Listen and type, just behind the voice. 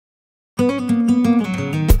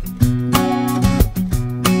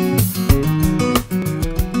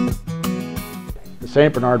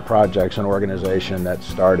St. Bernard Project's an organization that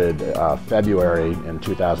started February in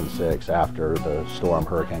 2006 after the storm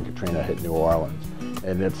Hurricane Katrina hit New Orleans.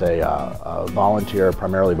 And it's a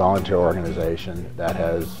primarily volunteer organization that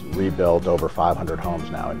has rebuilt over 500 homes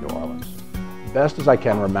now in New Orleans. Best as I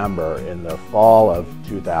can remember, in the fall of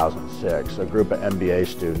 2006, a group of MBA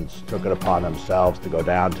students took it upon themselves to go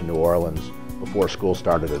down to New Orleans before school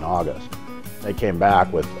started in August. They came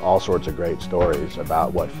back with all sorts of great stories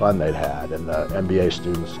about what fun they'd had, and the MBA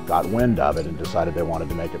students got wind of it and decided they wanted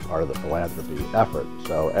to make it part of the philanthropy effort.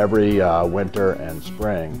 So every winter and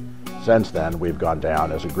spring since then, we've gone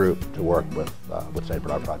down as a group to work with St.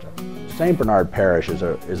 Bernard Project. St. Bernard Parish is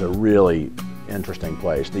a really interesting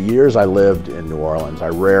place. The years I lived in New Orleans, I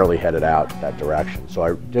rarely headed out that direction, so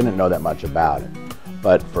I didn't know that much about it.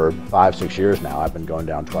 But for 5-6 years now, I've been going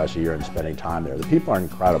down twice a year and spending time there. The people are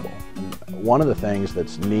incredible. One of the things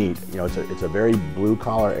that's neat, it's a very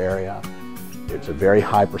blue-collar area. It's a very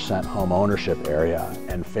high % home ownership area,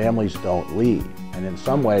 and families don't leave. And in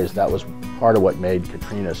some ways, that was part of what made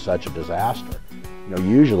Katrina such a disaster.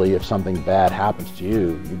 Usually if something bad happens to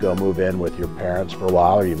you, you go move in with your parents for a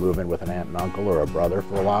while, or you move in with an aunt and uncle or a brother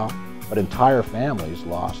for a while. But entire families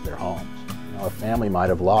lost their homes. A family might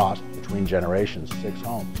have lost, between generations, 6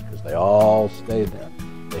 homes because they all stayed there.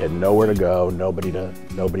 They had nowhere to go, nobody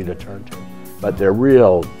to turn to. But they're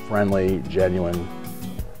real, friendly, genuine,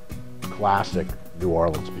 classic New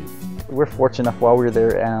Orleans people. We're fortunate enough while we were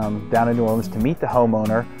there down in New Orleans to meet the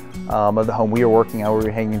homeowner of the home we were working on, where we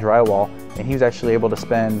were hanging drywall, and he was actually able to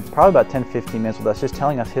spend probably about 10-15 minutes with us just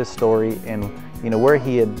telling us his story and where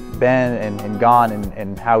he had been and gone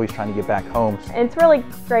and how he's trying to get back home. It's really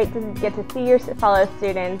great to get to see your fellow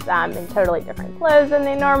students in totally different clothes than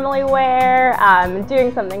they normally wear,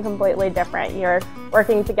 doing something completely different. You're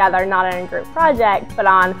working together not on a group project, but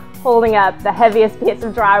on holding up the heaviest piece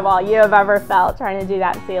of drywall you have ever felt trying to do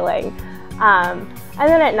that ceiling. And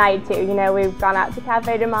then at night too, we've gone out to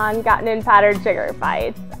Cafe Du Monde, gotten in patterned sugar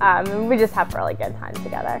fights, and we just have really good times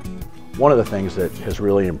together. One of the things that has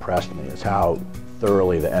really impressed me is how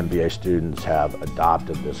thoroughly the MBA students have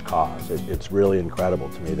adopted this cause. It's really incredible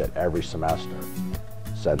to me that every semester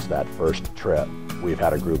since that first trip, we've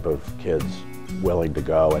had a group of kids willing to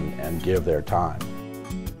go and give their time.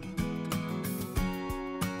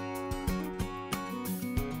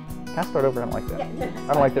 Can I start over? I don't like that.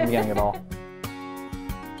 I don't like that beginning at all.